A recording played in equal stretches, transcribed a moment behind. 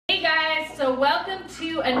so welcome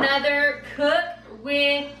to another Cook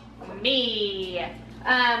with Me.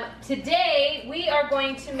 Today we are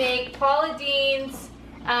going to make Paula Deen's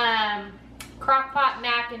crock-pot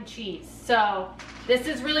mac and cheese. So this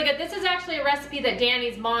is really good. This is actually a recipe that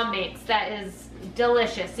Danny's mom makes that is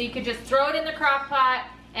delicious. So you could just throw it in the crock pot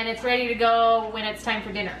and it's ready to go when it's time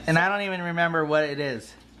for dinner. And I don't even remember what it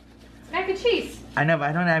is. Mac and cheese. I know, but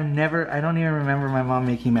I don't even remember my mom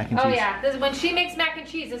making mac and cheese. Oh yeah, when she makes mac and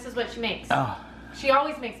cheese, this is what she makes. Oh. She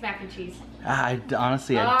always makes mac and cheese.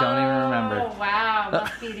 Honestly, I don't even remember. Oh wow,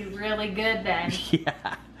 must be really good then.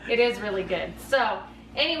 Yeah. It is really good. So,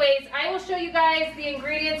 anyways, I will show you guys the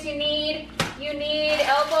ingredients you need. You need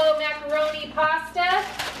elbow macaroni pasta,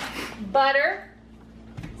 butter,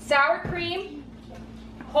 sour cream,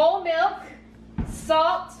 whole milk,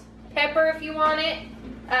 salt, pepper if you want it,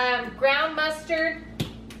 ground mustard,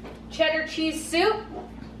 cheddar cheese soup,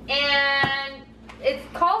 and it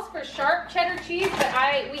calls for sharp cheddar cheese,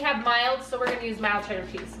 but we have mild, so we're gonna use mild cheddar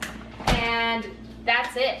cheese. And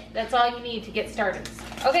that's it. That's all you need to get started.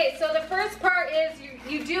 Okay, so the first part is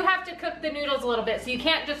you do have to cook the noodles a little bit, so you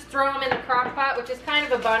can't just throw them in the crock pot, which is kind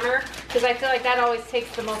of a bummer, because I feel like that always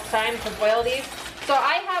takes the most time to boil these. So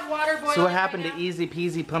I have water boiling. So what happened to easy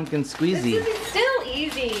peasy pumpkin squeezy? This is still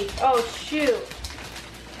easy. Oh shoot.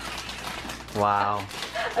 Wow.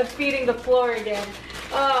 I'm feeding the floor again.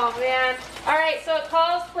 Oh man. Alright, so it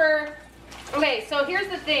calls for, okay, so here's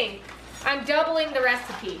the thing. I'm doubling the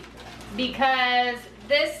recipe because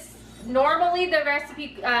this, normally the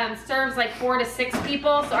recipe serves like 4 to 6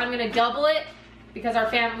 people, so I'm gonna double it because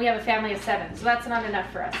we have a family of 7, so that's not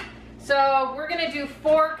enough for us. So we're gonna do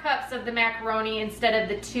 4 cups of the macaroni instead of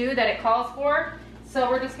the 2 that it calls for. So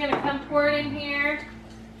we're just gonna come pour it in here.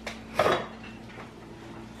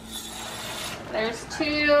 There's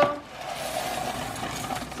 2.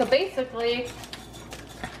 So basically...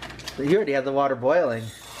 So you already had the water boiling.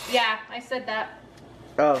 Yeah, I said that.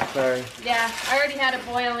 Oh, sorry. Yeah, I already had it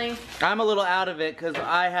boiling. I'm a little out of it because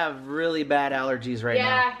I have really bad allergies right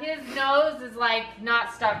now. Yeah, his nose is like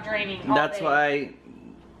not stop draining all That's day. why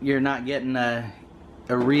you're not getting a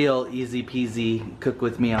real easy peasy cook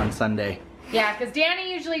with me on Sunday. Yeah, because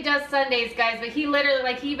Danny usually does Sundays, guys, but he literally,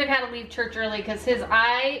 like, he even had to leave church early because his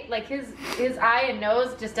eye, like, his eye and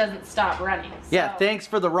nose just doesn't stop running. So. Yeah, thanks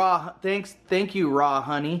for the raw, thank you, raw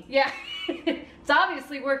honey. Yeah, it's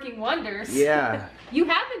obviously working wonders. Yeah. You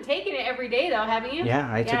have been taking it every day, though, haven't you?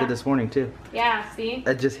 Yeah, I took it this morning, too. Yeah, see?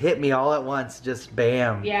 It just hit me all at once, just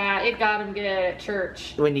bam. Yeah, it got him good at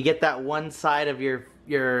church. When you get that one side of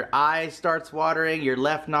your eye starts watering, your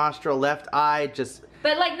left nostril, left eye, just...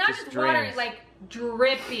 But like not just water, like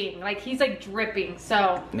dripping. Like he's like dripping.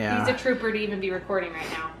 So yeah. He's a trooper to even be recording right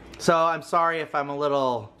now. So I'm sorry if I'm a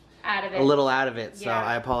little out of it. So yeah.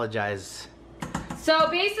 I apologize. So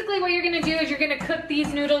basically what you're gonna do is you're gonna cook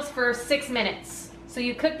these noodles for 6 minutes. So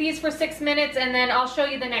you cook these for 6 minutes and then I'll show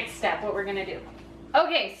you the next step, what we're gonna do.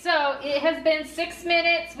 Okay, so it has been 6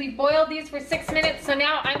 minutes. We boiled these for 6 minutes. So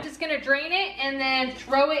now I'm just gonna drain it and then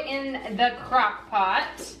throw it in the crock pot.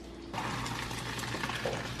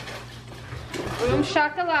 Boom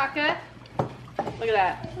shakalaka. Look at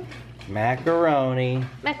that. Macaroni.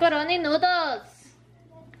 Macaroni noodles.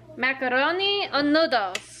 Macaroni or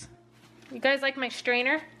noodles. You guys like my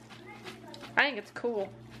strainer? I think it's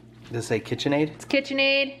cool. Does it say KitchenAid? It's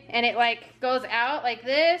KitchenAid and it like goes out like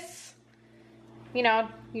this. You know,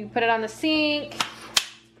 you put it on the sink. It's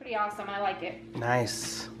pretty awesome. I like it.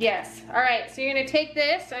 Nice. Yes. Alright, so you're gonna take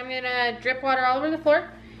this. I'm gonna drip water all over the floor.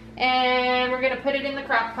 And we're gonna put it in the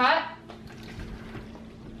crock pot.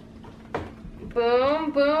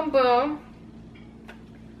 Boom, boom, boom.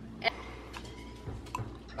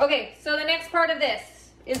 Okay, so the next part of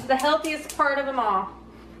this is the healthiest part of them all.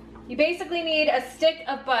 You basically need a stick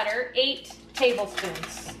of butter, 8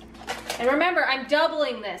 tablespoons. And remember, I'm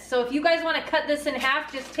doubling this. So if you guys want to cut this in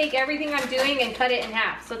half, just take everything I'm doing and cut it in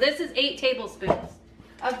half. So this is 8 tablespoons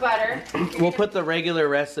of butter. We'll put the regular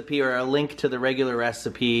recipe or a link to the regular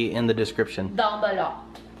recipe in the description. Down below.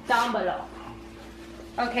 Down below.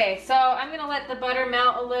 Okay, so I'm gonna let the butter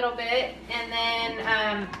melt a little bit and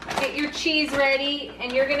then get your cheese ready,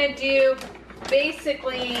 and you're gonna do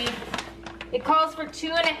basically, it calls for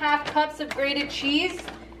 2.5 cups of grated cheese.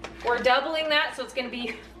 We're doubling that, so it's gonna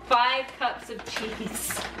be 5 cups of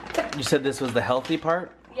cheese. You said this was the healthy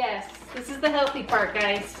part? Yes, this is the healthy part,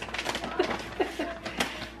 guys.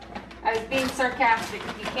 I was being sarcastic.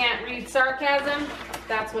 If you can't read sarcasm,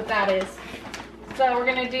 that's what that is. So we're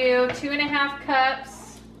gonna do 2.5 cups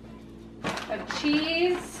of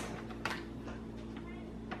cheese.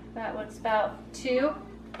 That looks about 2.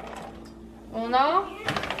 Uno.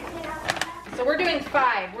 So we're doing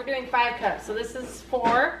 5. We're doing 5 cups. So this is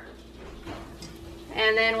 4.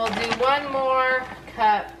 And then we'll do 1 more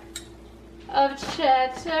cup of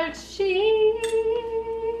cheddar cheese.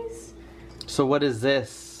 So what is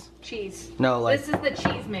this? Cheese. No, like... This is the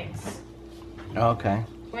cheese mix. Okay.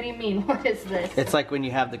 What do you mean? What is this? It's like when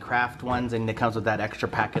you have the Kraft ones and it comes with that extra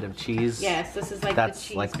packet of cheese. Yes, this is like That's the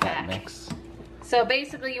cheese like pack. that mix. So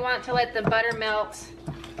basically you want to let the butter melt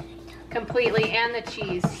completely and the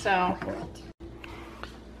cheese, so.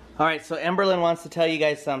 Alright, so Emberlyn wants to tell you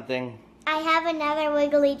guys something. I have another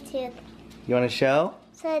wiggly tooth. You want to show?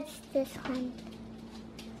 So it's this one.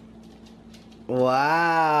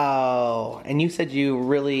 Wow. And you said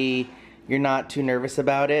you're not too nervous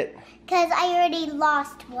about it? Because I already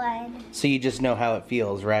lost one. So you just know how it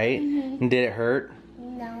feels, right? And did it hurt?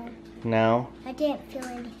 No. No? I didn't feel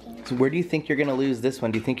anything. So where do you think you're going to lose this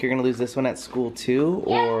one? Do you think you're going to lose this one at school too?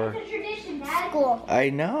 Or... Yeah, it's a tradition, Dad. School. I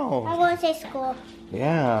know. I want to say school.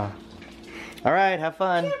 Yeah. Alright, have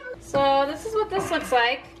fun. So this is what this looks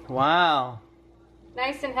like. Wow.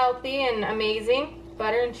 Nice and healthy and amazing.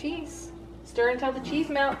 Butter and cheese. Stir until the cheese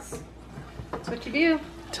melts. That's what you do.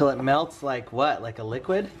 Till it melts like what? Like a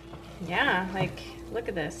liquid? Yeah, like, look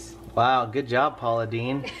at this. Wow, good job, Paula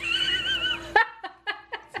Dean.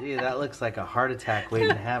 Gee, that looks like a heart attack waiting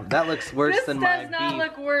to happen. That looks worse than my beef. This does not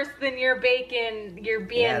look worse than your bacon, your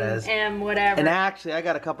Yeah, it B&M, whatever. And actually, I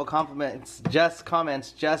got a couple comments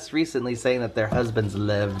just recently saying that their husbands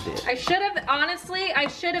loved it. I should have, honestly, I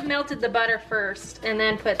should have melted the butter first and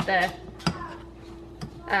then put the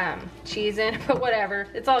cheese in, but whatever.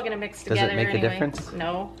 It's all gonna mix together Does it make anyway. a difference?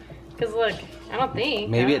 No, because look, I don't think.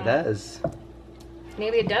 Maybe I it don't know. does.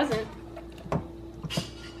 Maybe it doesn't.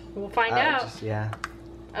 We'll find out. Yeah.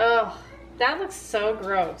 Oh, that looks so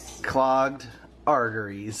gross. Clogged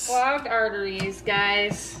arteries. Clogged arteries,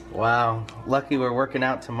 guys. Wow. Lucky we're working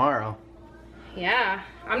out tomorrow. Yeah,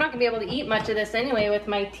 I'm not gonna be able to eat much of this anyway with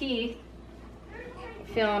my teeth.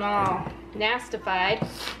 Feeling all nastified.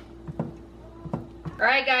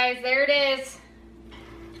 Alright guys, there it is.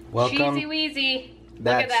 Welcome. Cheesy Weezy. Look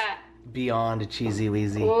That's at that. beyond a cheesy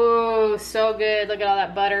wheezy. Ooh, so good. Look at all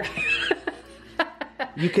that butter.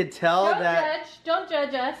 You could tell that. Don't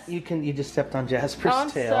judge us. You just stepped on Jasper's Oh, I'm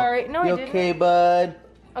tail. sorry. No, you I didn't. okay, bud?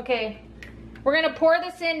 Okay, we're gonna pour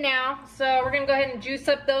this in now. So we're gonna go ahead and juice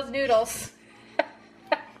up those noodles.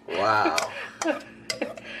 Wow.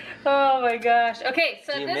 Oh my gosh. Okay,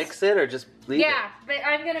 so Do you this. mix it or just leave it? Yeah, but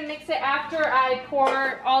I'm gonna mix it after I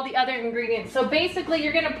pour all the other ingredients. So basically,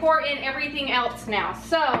 you're gonna pour in everything else now.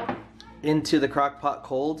 So. Into the crock pot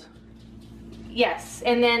cold? Yes,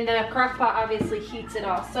 and then the crock pot obviously heats it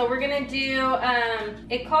all. So we're gonna do,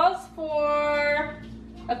 it calls for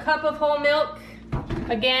a cup of whole milk.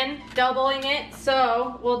 Again, doubling it.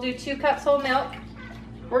 So we'll do 2 cups whole milk.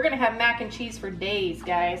 We're gonna have mac and cheese for days,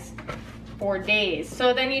 guys. For days.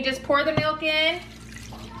 So then you just pour the milk in.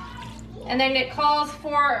 And then it calls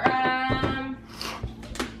for half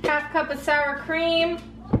cup of sour cream.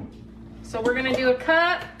 So we're gonna do a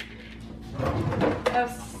cup of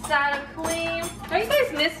sour cream. Oh, you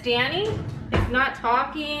guys miss Danny? He's not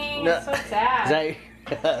talking. No. It's so sad.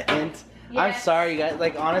 Is that your hint? I'm Yes. sorry, you guys.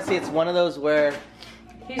 Like, honestly, it's one of those where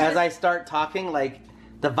He's as just- I start talking, like,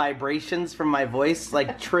 the vibrations from my voice,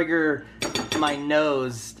 like, trigger my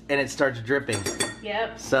nose and it starts dripping.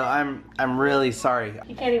 Yep. So I'm really sorry.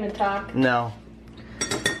 You can't even talk. No.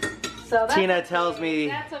 So that's Tina okay. tells me,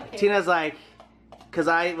 That's okay. Tina's like, because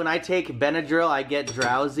when I take Benadryl, I get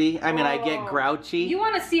drowsy. I mean, I get Oh. grouchy. You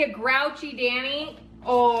want to see a grouchy Danny?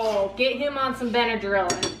 Oh, get him on some Benadryl.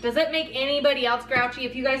 Does it make anybody else grouchy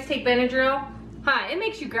if you guys take Benadryl? Huh, it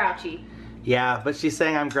makes you grouchy. Yeah, but she's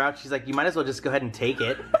saying I'm grouchy. She's like, you might as well just go ahead and take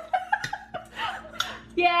it.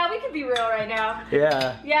 Yeah, we can be real right now.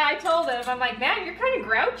 Yeah. Yeah, I told him. I'm like, man, you're kind of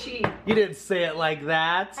grouchy. You didn't say it like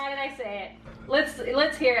that. How did I say it?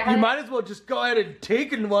 Let's hear it. How You did- might as well just go ahead and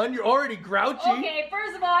take one. You're already grouchy. Okay,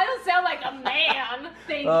 first of all, I don't sound like a man.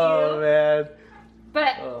 Thank Oh, you. man.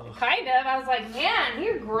 But Oh. kind of. I was like, man,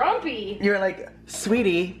 you're grumpy. You're like,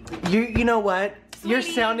 sweetie, you know what? You're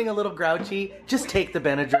Sweetie. sounding a little grouchy. Just take the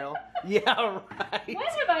Benadryl. Yeah, right. When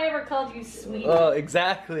have I ever called you sweet? Oh,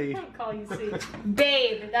 exactly. I don't call you sweet.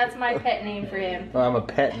 Babe, that's my pet name for him. Well, I'm a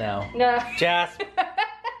pet now. No. Jasper.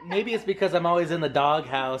 Maybe it's because I'm always in the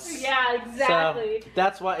doghouse. Yeah, exactly. So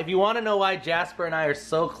that's why, if you want to know why Jasper and I are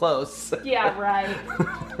so close. Yeah, right.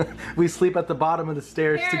 We sleep at the bottom of the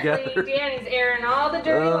stairs Apparently, together. Danny's airing all the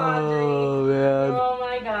dirty laundry. Oh, man. Oh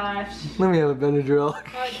my gosh. Let me have a Benadryl.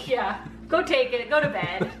 Yeah. Go take it. Go to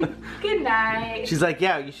bed. Good night. She's like,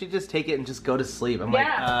 yeah, you should just take it and just go to sleep. I'm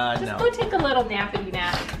yeah. like, Just no. go take a little nappity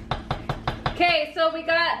nap. Okay, so we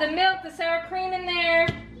got the milk, the sour cream in there.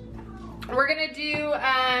 We're gonna do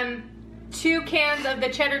 2 cans of the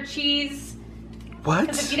cheddar cheese. What?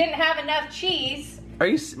 Because if you didn't have enough cheese. Are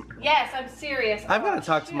you? Yes, I'm serious. I've got to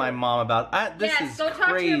talk to my mom about. This yes, is go talk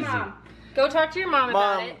crazy. to your mom. Go talk to your mom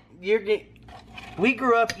about it. We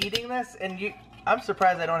grew up eating this, and I'm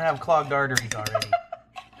surprised I don't have clogged arteries already.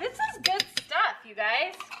 This is good stuff, you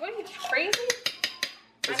guys. What are you, crazy?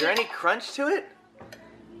 Is there any crunch to it?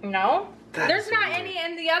 No. That There's is not weird. any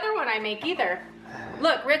in the other one I make either.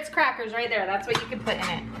 Look, Ritz crackers right there. That's what you can put in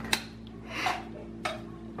it.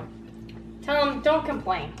 Tell them, don't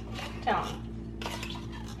complain. Tell them.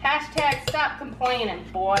 Hashtag stop complaining,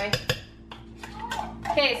 boy.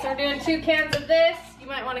 Okay, so we're doing 2 cans of this. You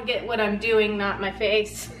might want to get what I'm doing, not my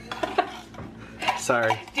face.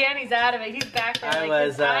 Sorry. Danny's out of it. He's back there.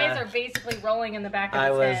 His eyes are basically rolling in the back of his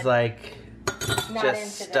head. I was like Not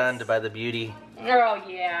just into stunned this. by the beauty. Oh,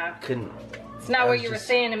 yeah. Couldn't. It's not I what was you were just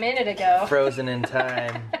saying a minute ago. Frozen in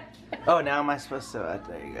time. Oh, now am I supposed to?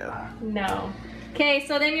 There you go. No. Okay,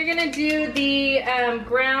 so then you're gonna do the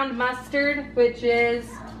ground mustard, which is.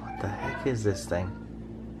 What the heck is this thing?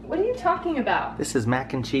 What are you talking about? This is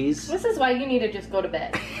mac and cheese. This is why you need to just go to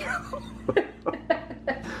bed.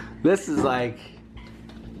 This is like.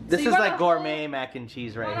 This So you is want like a gourmet mac and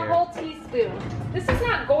cheese right a here. whole teaspoon. This is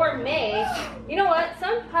not gourmet. You know what?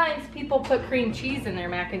 Sometimes people put cream cheese in their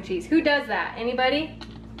mac and cheese. Who does that? Anybody?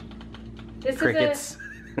 This Crickets. is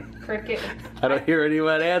a cricket. I don't hear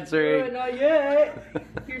anyone Oh, answering. not yet.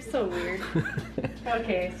 You're so weird.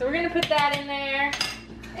 Okay, so we're gonna put that in there.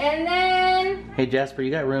 And then, Hey Jasper,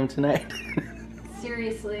 you got room tonight?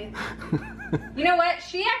 seriously. You know what?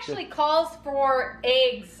 She actually calls for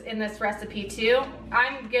eggs in this recipe too.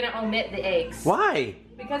 I'm gonna omit the eggs. Why?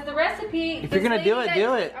 Because the recipe. If you're gonna do it,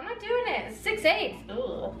 do it. I'm not doing it. 6 eggs.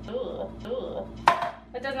 Ugh, ugh, ugh.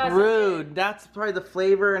 That does not sound Rude. good. That's probably the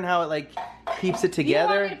flavor and how it like keeps it Do you want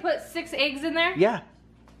together. me to put 6 eggs in there? Yeah.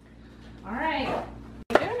 All right.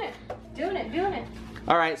 I'm doing it. Doing it. Doing it.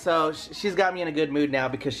 All right. So she's got me in a good mood now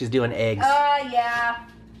because she's doing eggs. Yeah.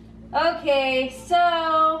 Okay,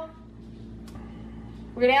 so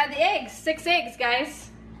we're gonna add the eggs. 6 eggs,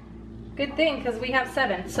 guys. Good thing, because we have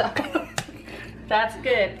 7, so that's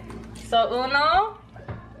good. So uno,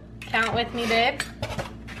 count with me, babe.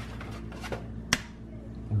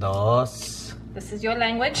 Dos. This is your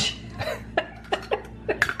language.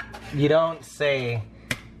 You don't say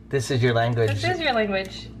this is your language. This is your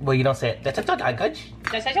language. Well, you don't say it. That's your language.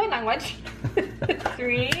 This is your language.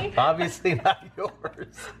 3, Obviously not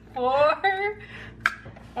yours. 4.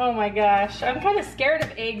 Oh my gosh, I'm kind of scared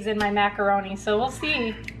of eggs in my macaroni, so we'll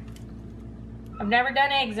see. I've never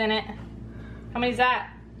done eggs in it. How many's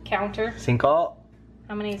that? Counter. Cinco.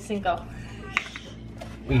 How many is 5?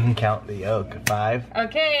 We can count the yolk. 5.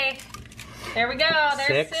 Okay, there we go.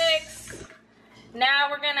 There's 6. 6. Now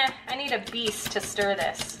we're gonna, I need a beast to stir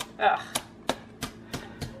this. Ugh.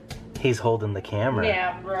 He's holding the camera.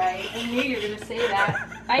 Yeah, right. I knew you were gonna say that.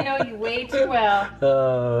 I know you way too well.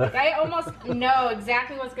 I almost know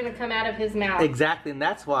exactly what's gonna come out of his mouth. Exactly, and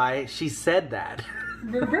that's why she said that.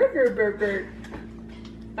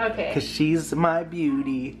 Okay. Because she's my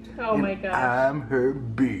beauty. Oh and my gosh. I'm her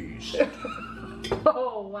beast.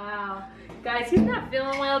 Oh wow. Guys, he's not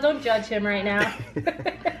feeling well. Don't judge him right now.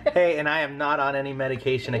 Hey, and I am not on any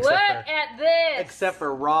medication Look except at this. except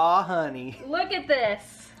for raw honey. Look at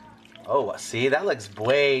this. Oh, see, that looks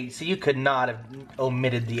way. See, you could not have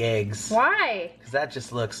omitted the eggs. Why? Because that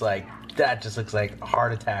just looks like a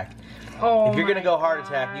heart attack. Oh. If you're gonna my go heart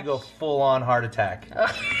attack, you go gosh. full on heart attack.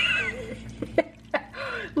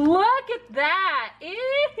 Look at that.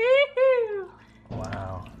 Ew.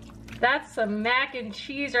 Wow. That's some mac and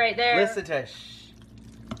cheese right there. Listen to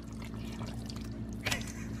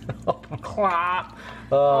Clop.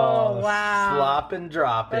 Oh, wow. Slop and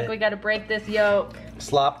drop Look, it. we gotta break this yolk.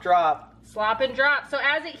 Slop drop. Slop and drop. So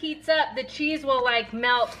as it heats up, the cheese will like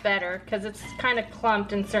melt better because it's kind of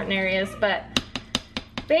clumped in certain areas. But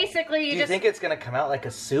basically, Do you think it's gonna come out like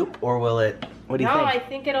a soup, or will it? What do you No, I think?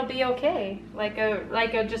 think it'll be okay. Like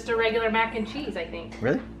a just a regular mac and cheese, I think.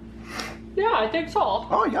 Really? Yeah, I think so.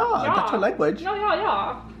 Oh yeah, that's your language.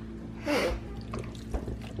 Yeah. Ooh.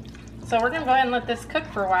 So we're gonna go ahead and let this cook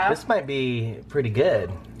for a while. This might be pretty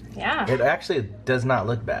good. Yeah. It actually does not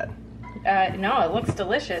look bad. No, it looks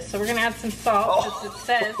delicious. So we're gonna add some salt, as it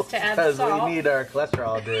says to add Because salt. we need our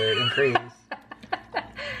cholesterol to increase.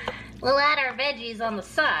 We'll add our veggies on the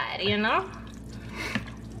side, you know?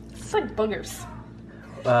 It's like boogers.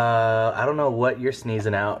 I don't know what you're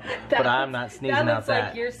sneezing out, but I'm not sneezing that out looks that.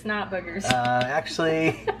 like your snot boogers.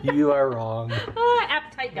 Actually, you are wrong.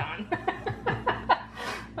 Appetite gone.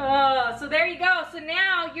 Oh, so there you go. So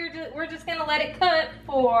now we're just gonna let it cook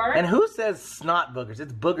for. And who says snot boogers?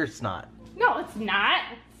 It's booger snot. No, it's not.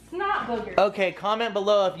 It's not boogers. Okay, comment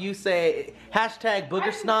below if you say hashtag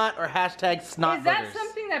booger snot or hashtag snot boogers. Is that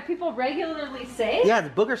something that people regularly say? Yeah,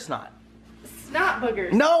 it's booger snot. Snot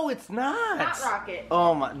boogers. No, it's not. Snot rocket.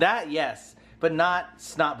 Oh my, that yes, but not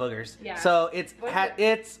snot boogers. Yeah. So it's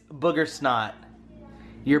it's booger snot.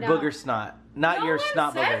 Your booger snot, not your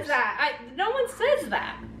snot boogers. No one says that. No one says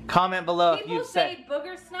that. Comment below if People you've say said.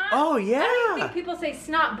 booger snot. Oh yeah. I don't think people say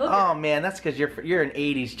snot booger. Oh man, that's because you're an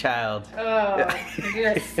 '80s child. Oh,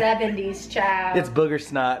 you're a '70s child. It's booger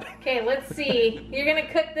snot. Okay, let's see. You're gonna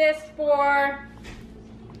cook this for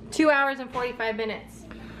 2 hours and 45 minutes.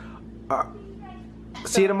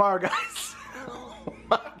 See you tomorrow, guys. Oh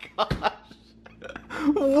my gosh.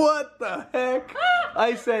 What the heck?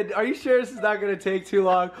 I said, are you sure this is not going to take too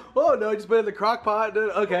long? Oh no, just put it in the crock pot.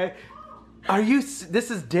 Okay. This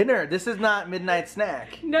is dinner. This is not midnight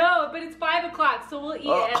snack. No, but it's 5 o'clock, so we'll eat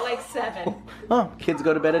it at like 7. Oh, kids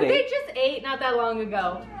go to bed at 8. They just ate not that long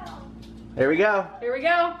ago. There we go. Here we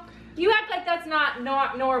go. You act like that's not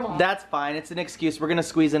normal. That's fine. It's an excuse. We're going to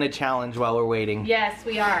squeeze in a challenge while we're waiting. Yes,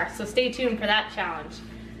 we are. So stay tuned for that challenge.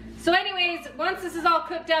 So anyways, once this is all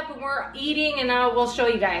cooked up and we're eating, and we'll show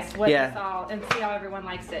you guys what this all, and see how everyone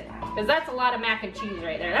likes it. Because that's a lot of mac and cheese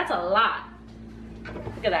right there. That's a lot.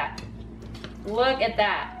 Look at that. Look at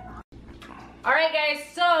that. All right, guys,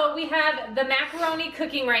 so we have the macaroni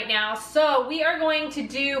cooking right now. So we are going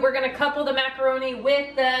to couple the macaroni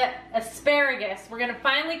with the asparagus. We're gonna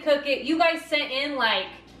finally cook it. You guys sent in like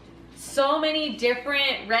so many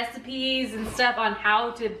different recipes and stuff on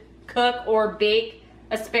how to cook or bake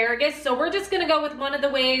asparagus. So we're just gonna go with one of the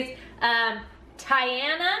ways.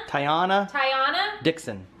 Tiana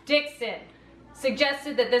Dixon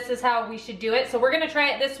suggested that this is how we should do it. So we're gonna try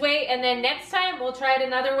it this way, and then next time we'll try it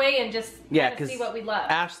another way and just see what we love.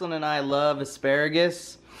 Ashlyn and I love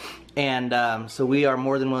asparagus, and so we are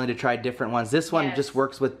more than willing to try different ones. This one just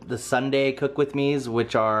works with the Sunday cook with me's,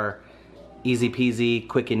 which are easy peasy,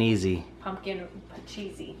 quick and easy. Pumpkin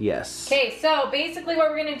cheesy. Yes. Okay, so basically what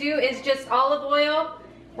we're gonna do is just olive oil.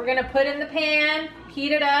 We're gonna put in the pan,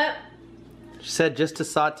 heat it up. She said just to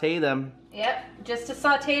saute them. Yep, just to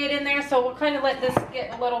saute it in there. So we'll kind of let this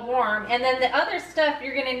get a little warm. And then the other stuff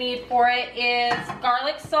you're gonna need for it is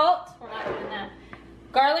garlic salt. We're not doing that.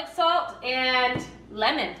 Garlic salt and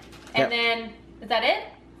lemon. And then, is that it?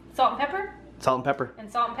 Salt and pepper? Salt and pepper. And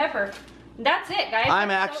salt and pepper. That's it, guys. I'm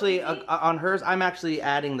actually, on hers, I'm actually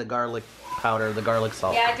adding the garlic powder, the garlic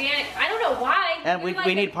salt. Yeah, Dan, I don't know why. And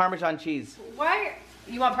we need Parmesan cheese. Why?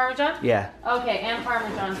 You want Parmesan? Yeah. Okay, and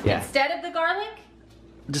Parmesan. Yeah. Instead of the garlic?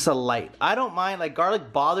 Just a light. I don't mind, like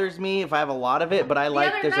garlic bothers me if I have a lot of it, but I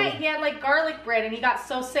like The other night he had like garlic bread and he got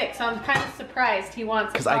so sick, so I'm kind of surprised he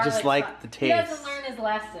wants because I just like the taste. He doesn't learn his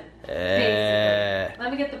lesson. Basically.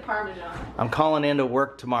 Let me get the Parmesan. I'm calling in to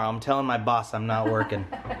work tomorrow. I'm telling my boss I'm not working.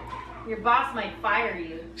 Your boss might fire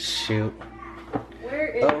you. Shoot. Where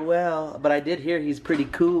is... Oh well, but I did hear he's pretty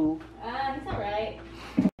cool. He's alright.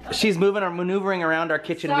 She's maneuvering around our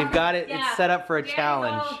kitchen. So, we've got it. It's set up for a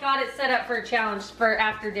challenge. Got it set up for a challenge for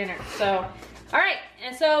after dinner. So, all right,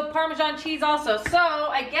 and so Parmesan cheese also. So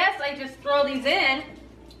I guess I just throw these in.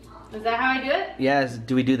 Is that how I do it? Yes.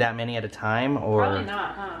 Do we do that many at a time, or? Probably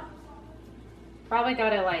not, huh? Probably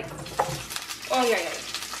gotta like. Oh yeah.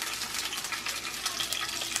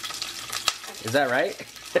 Is that right?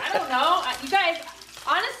 I don't know. You guys,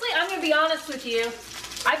 honestly, I'm gonna be honest with you.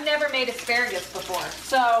 I've never made asparagus before,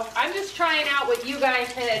 so I'm just trying out what you guys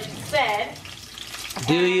had said.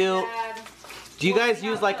 Do you guys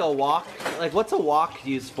use like a wok? Like, what's a wok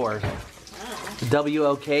used for?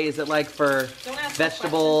 W-O-K? Is it like for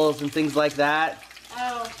vegetables and things like that?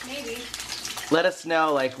 Oh, maybe. Let us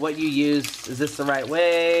know, like, what you use. Is this the right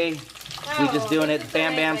way? We just doing it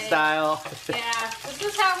FamBam style? Yeah, this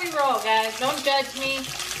is how we roll, guys. Don't judge me.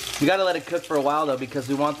 You gotta let it cook for a while though, because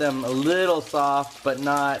we want them a little soft, but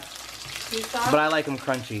not too soft. But I like them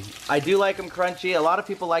crunchy. I do like them crunchy. A lot of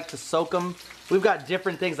people like to soak them. We've got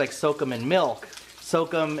different things like soak them in milk,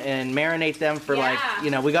 soak them and marinate them for like,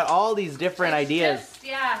 you know, we got all these different ideas.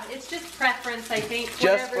 It's just preference, I think.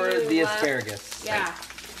 Just for the asparagus. Yeah.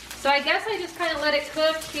 So I guess I just kind of let it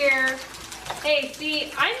cook here. Hey,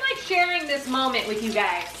 see, I'm like sharing this moment with you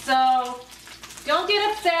guys, so don't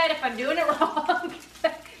get upset if I'm doing it wrong.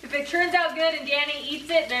 If it turns out good and Danny eats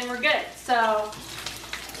it, then we're good. So,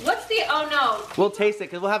 what's the, oh no. We'll taste it,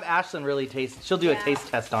 because we'll have Ashlyn really taste it. She'll do a taste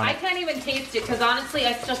test on it. I can't even taste it, because honestly,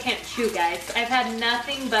 I still can't chew, guys. I've had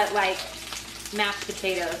nothing but like mashed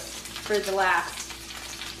potatoes for the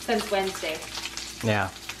since Wednesday. Yeah.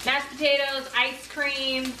 Mashed potatoes, ice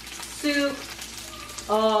cream, soup.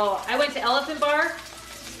 Oh, I went to Elephant Bar.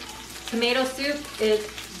 Tomato soup is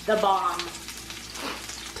the bomb.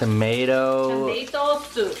 Tomato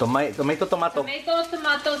soup. Tomato. Tomato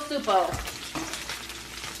tomato soupo.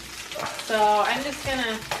 So I'm just gonna,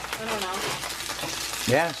 I don't know.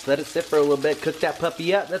 Yeah, just let it sit for a little bit. Cook that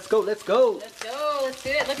puppy up. Let's go. Let's go. Let's go. Let's do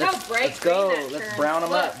it. Look how bright Let's go. green that Let's turned. brown them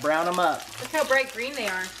Look. up. Brown them up. Look how bright green they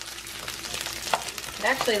are. It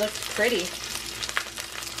actually looks pretty.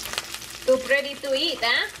 Too pretty to eat,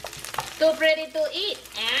 huh? Too pretty to eat,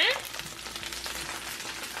 eh?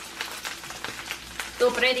 Too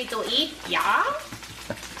pretty to eat, yeah?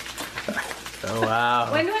 Oh,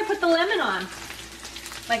 wow. When do I put the lemon on?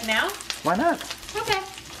 Like now? Why not? Okay.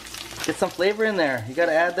 Get some flavor in there. You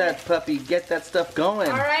gotta add that puppy. Get that stuff going.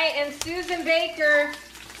 All right, and Susan Baker,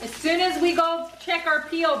 as soon as we go check our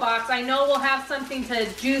P.O. box, I know we'll have something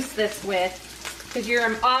to juice this with. Because you're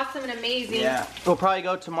awesome and amazing. Yeah. We'll probably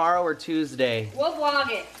go tomorrow or Tuesday. We'll vlog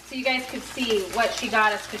it so you guys could see what she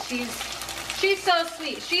got us. Because she's so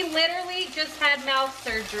sweet. She literally just had mouth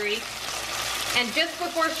surgery. And just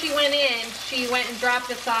before she went in, she went and dropped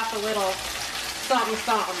us off a little something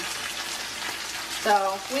something.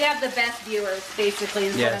 So we have the best viewers, basically,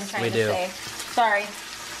 is what I'm trying to say. Sorry.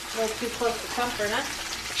 A little too close to comfort,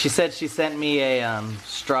 huh? She said she sent me a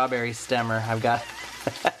strawberry stemmer. I've got...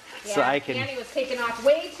 Yeah, so I can... Annie was taking off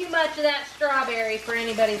way too much of that strawberry for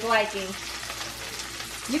anybody's liking.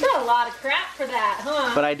 You got a lot of crap for that,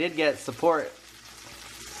 huh? But I did get support.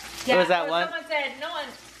 Yeah, what was that one? Someone said,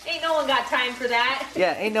 ain't no one got time for that.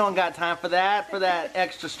 Yeah, ain't no one got time for that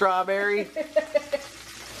extra strawberry.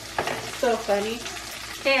 So funny.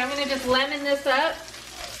 Okay, I'm gonna just lemon this up.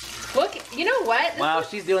 Look, you know what? Wow,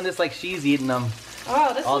 she's doing this like she's eating them.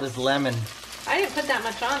 Oh, this all this lemon. I didn't put that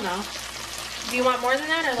much on though. Do you want more than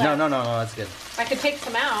that or less? No, that's good. I could take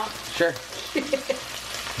some out. Sure.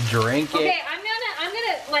 Drink it. Okay, I'm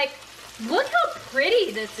gonna like, look how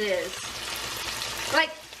pretty this is.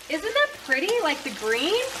 Like, isn't that pretty? Like the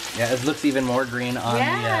green? Yeah, it looks even more green on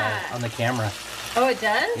the camera. Oh, it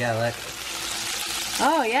does? Yeah, look.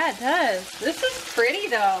 Oh yeah, it does. This is pretty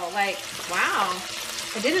though. Like, wow.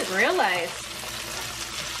 I didn't realize.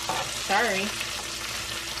 Sorry.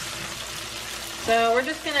 So we're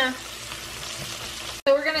just gonna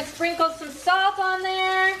sprinkle some salt on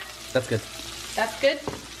there. That's good. That's good.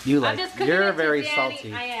 You're very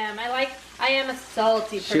salty. I am. I am a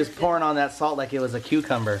salty person. She was pouring on that salt like it was a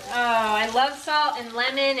cucumber. Oh, I love salt and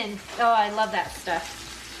lemon and I love that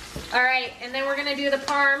stuff. All right, and then we're gonna do the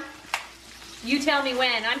parm. You tell me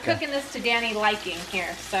when. I'm cooking this to Danny liking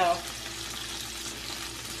here, so.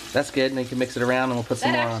 That's good, and then you can mix it around and we'll put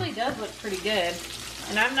some more on. That actually does look pretty good.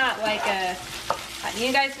 And I'm not like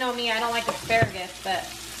you guys know me, I don't like asparagus, but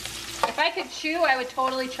if I could chew, I would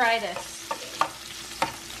totally try this.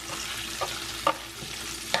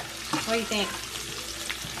 What do you think?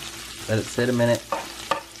 Let it sit a minute.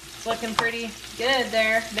 It's looking pretty good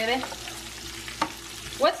there, baby.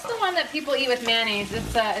 What's the one that people eat with mayonnaise?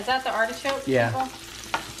 Is that the artichoke? Yeah. People?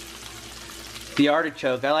 The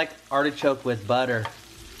artichoke. I like artichoke with butter.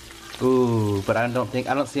 Ooh, but I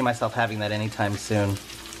don't see myself having that anytime soon.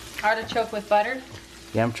 Artichoke with butter?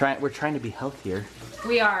 Yeah, we're trying to be healthier.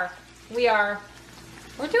 We are. We're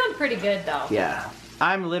doing pretty good though. Yeah.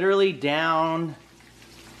 I'm literally down.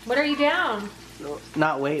 What are you down?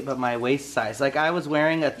 Not weight, but my waist size. Like I was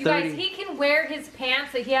wearing a 30. You guys, he can wear his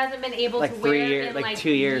pants that he hasn't been able to wear in like 2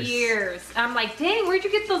 years. I'm like, dang, where'd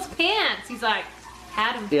you get those pants? He's like,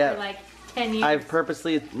 had them for like 10 years. I've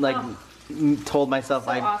purposely told myself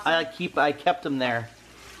So awesome. I kept them there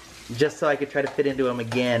just so I could try to fit into them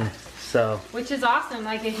again. So. Which is awesome.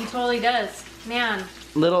 Like he totally does. Man.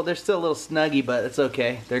 They're still a little snuggy, but it's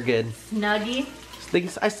okay. They're good. Snuggy?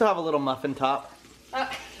 I still have a little muffin top.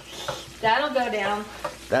 That'll go down.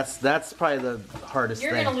 That's probably the hardest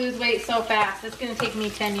thing. You're gonna lose weight so fast. It's gonna take me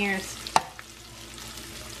 10 years.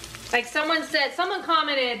 Like someone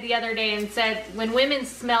commented the other day and said, when women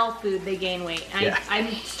smell food, they gain weight.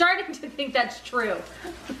 I'm starting to think that's true.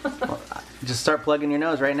 Well, just start plugging your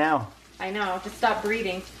nose right now. I know, just stop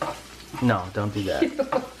breathing. No, don't do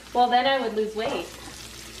that. Well, then I would lose weight.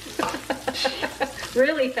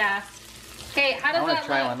 Really fast. Okay, how does that look? I want to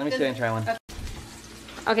try one. Let me see if I can try one.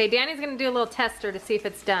 Okay, Danny's going to do a little tester to see if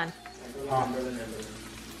it's done.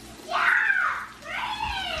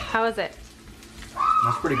 How is it?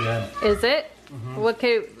 That's pretty good. Is it? Mm-hmm.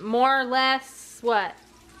 Okay, more or less what?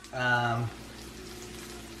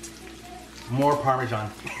 More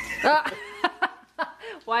Parmesan.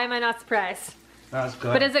 Why am I not surprised? That's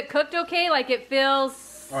good. But is it cooked okay? Like it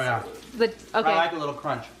feels... Oh yeah. Okay. I like a little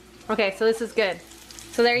crunch. Okay, so this is good.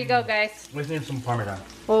 So there you go, guys. We need some Parmesan.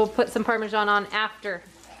 We'll put some Parmesan on after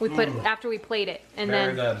we plate it, and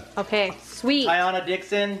Very then good. okay, sweet. Ayana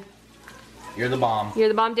Dixon, you're the bomb. You're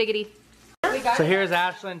the bomb diggity. So here's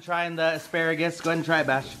Ashlyn trying the asparagus. Go ahead and try it,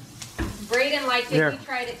 Bash. Brayden liked it. Here. He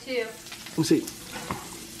tried it too. Let me see. It's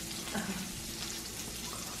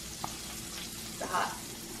hot.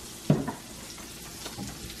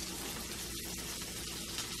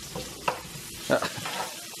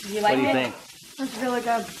 You like What do you it? think? It's really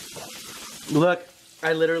good. Look,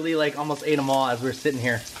 I literally like almost ate them all as we were sitting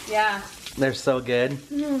here. Yeah. They're so good.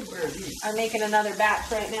 I'm making another batch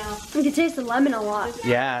right now. You can taste the lemon a lot.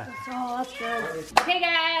 Yeah. Oh, that's good. Okay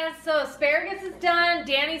guys, so asparagus is done.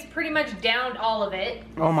 Danny's pretty much downed all of it.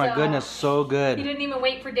 Oh my So, goodness, so He good. didn't even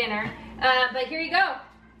wait for dinner. But here you go.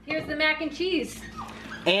 Here's the mac and cheese.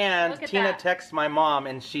 And Look at Tina that. texted my mom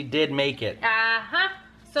and she did make it. Uh-huh.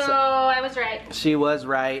 So I was right. She was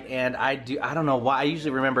right, and I don't know why. I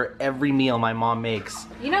usually remember every meal my mom makes.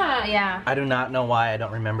 You know, yeah, I do not know why I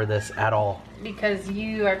don't remember this at all. because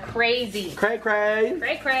you are crazy. Cray cray.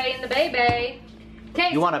 Cray cray in the baby.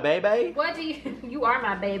 Okay. You want a baby? What do you, you are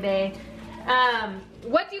my baby.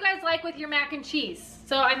 What do you guys like with your mac and cheese?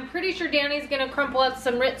 So I'm pretty sure Danny's gonna crumple up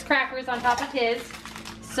some Ritz crackers on top of his.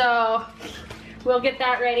 So we'll get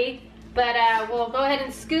that ready. But we'll go ahead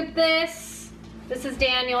and scoop this. This is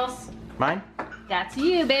Daniel's. Mine? That's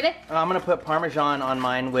you, baby. I'm gonna put Parmesan on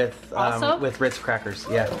mine with Also? Ritz crackers.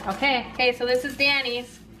 Yeah. Okay, so this is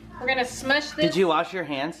Danny's. We're gonna smush this. Did you wash your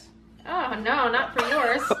hands? Oh no, not for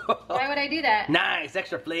yours. Why would I do that? Nice,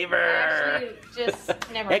 extra flavor. Actually, just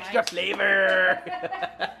never mind. Extra flavor.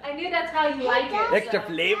 I knew that's how you like it. Extra so.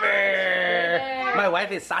 flavor. My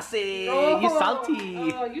wife is saucy. You salty.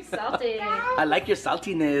 Oh, you salty. I like your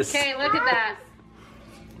saltiness. Okay, look at that.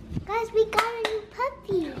 Guys, we got a new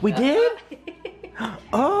puppy. We did?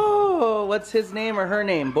 Oh, what's his name or her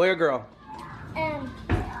name? Boy or girl?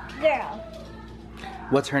 Girl.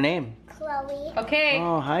 What's her name? Chloe. Okay,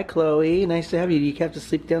 Oh, hi Chloe. Nice to have you. You have to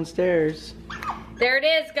sleep downstairs. there it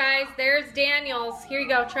is, guys. There's Daniel's. Here you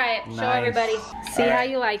go. Try it. Show Nice. everybody. See All how right.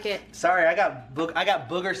 you like it. Sorry, I got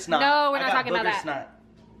booger snot. No, we're not I got talking about booger that. Snot.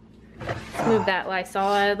 Let's move that Lysol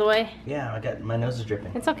out of the way. Yeah, my nose is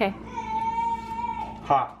dripping. It's okay.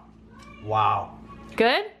 Hot. Wow.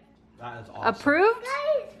 Good? That is awesome. Approved?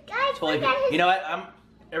 Guys, Totally we got good. his You know what?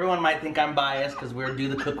 Everyone might think I'm biased because we're do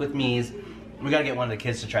the cook with me's. We gotta get one of the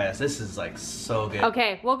kids to try this. This is like so good.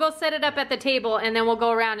 Okay, we'll go set it up at the table and then we'll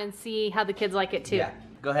go around and see how the kids like it too. Yeah.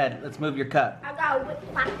 Go ahead. Let's move your cup. I got a whip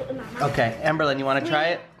plastic in my mouth. Okay, Amberlyn, you want to try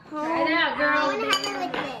it? Try it out, I girl. want to have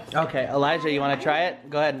it like this. Okay, Elijah, you want to try it?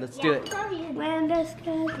 Go ahead. Let's do it. When does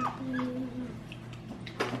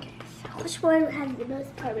which one has the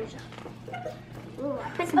most Parmesan?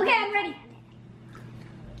 Okay, I'm ready.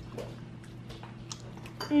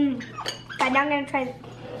 Right, now I'm gonna try this.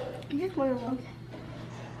 Just one of them.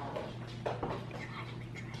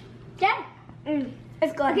 Yeah.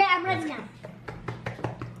 It's good. Okay, I'm ready now.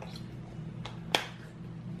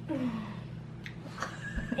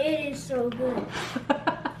 It is so good.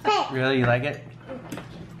 Really? You like it?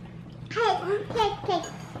 Hey.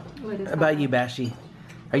 What is How about you, Bashi?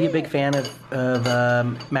 Are you a big fan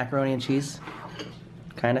of macaroni and cheese?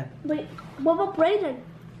 Kinda? Wait, what about Brayden?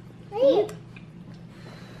 Wait.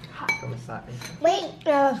 Wait.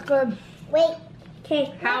 That's good. Wait.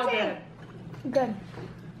 Okay. How good? Good.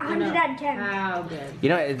 110. How good? You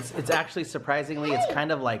know, it's actually surprisingly, it's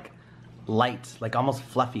kind of like light, like almost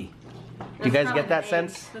fluffy. Do you guys get that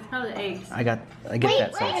sense? That's probably the eggs. I get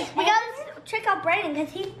that sense. We gotta check out Brayden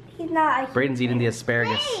because he's not. Braden's eating the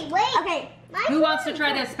asparagus. Wait. Okay. Who wants to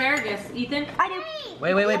try the asparagus? Ethan? I do.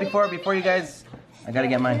 Wait, before you guys, I gotta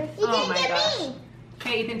get mine. Oh my gosh.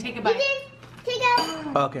 Okay, Ethan, take a bite. Take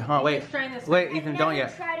out. Okay, hold on, wait. Trying this Wait, Ethan, don't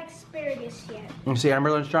yet. Tried asparagus yet. Let me see,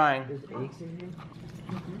 Amberlyn's trying. There's eggs in here?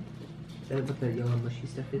 Is that what the yellow mushy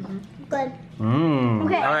stuff is? Good. Mmm.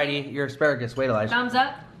 Okay. Alrighty, your asparagus. Wait, Elijah. Thumbs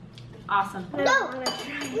up? Awesome. No, 100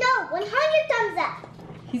 thumbs up.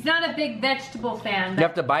 He's not a big vegetable fan, You but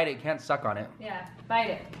have to bite it, you can't suck on it. yeah, bite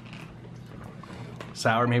it.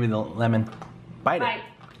 Sour, maybe the lemon. Bite Bite. it.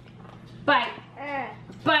 Bite.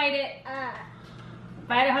 Bite it.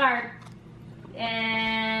 Bite it hard.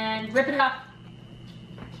 And rip it off.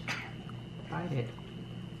 Bite it.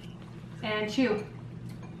 And chew.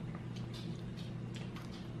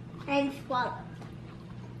 And swallow.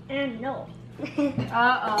 And no.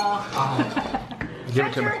 Uh-oh. Give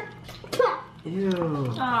it to me. Ew.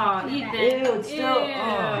 Oh, Ethan. Ew, it's still- Ew.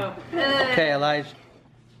 oh. Ugh. Okay, Elijah.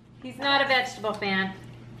 He's not a vegetable fan.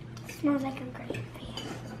 Smells like a green pea.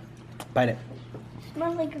 Bite it.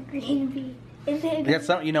 Smells like a green pea. Is it? That's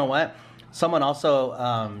something, you know what? Someone also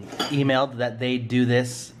emailed that they do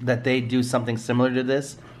this, that they do something similar to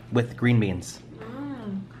this with green beans.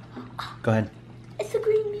 Go ahead. It's a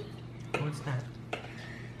green bean. What's that?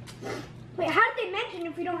 Wait, how did they mention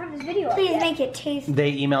if we don't have this video? Please make it taste.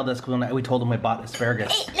 They emailed us when we told them we bought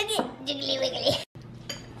asparagus. Hey, look at jiggly wiggly.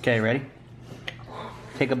 Okay, ready?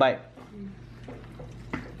 Take a bite.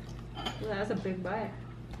 Ooh, that's a big bite.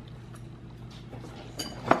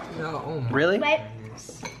 No, oh my Really? Wait.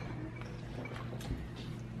 goodness.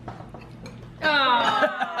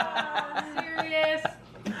 Oh, serious?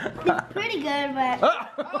 It's pretty good,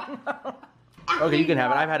 but. Okay, you can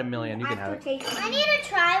have it. I've had a million. You can have it. I need to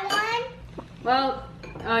try one. Well,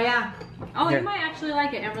 oh yeah. Oh, Here. you might actually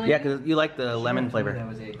like it, Emily. Yeah, because you like the lemon That flavor.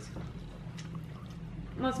 was eggs.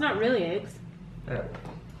 Well, it's not really eggs. That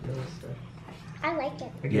was, I like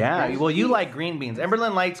it. Yeah, well, you like green beans.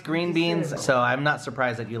 Emberlyn likes green beans, so I'm not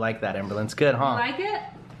surprised that you like that, Emberlyn. It's good, You huh? like it?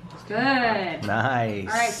 It's good. Nice.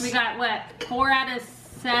 All right, so we got what? 4 out of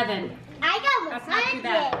 7. I got That's not too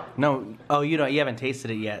bad. 100. No, oh, you haven't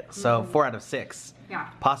tasted it yet, so 4 out of 6. Yeah,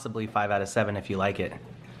 Possibly 5 out of 7 if you like it.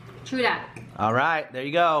 true that. All right, there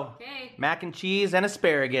you go. Okay. Mac and cheese and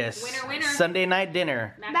asparagus. Winner, winner. Sunday night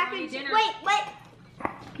dinner. Mac Macaroni and cheese. dinner. Wait.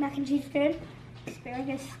 Mac and cheese good.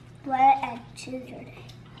 Asparagus, split, and choose your day.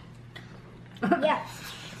 Yeah.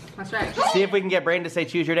 That's right. See if we can get Braden to say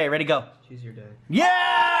choose your day. Ready, go. choose your day. Yeah!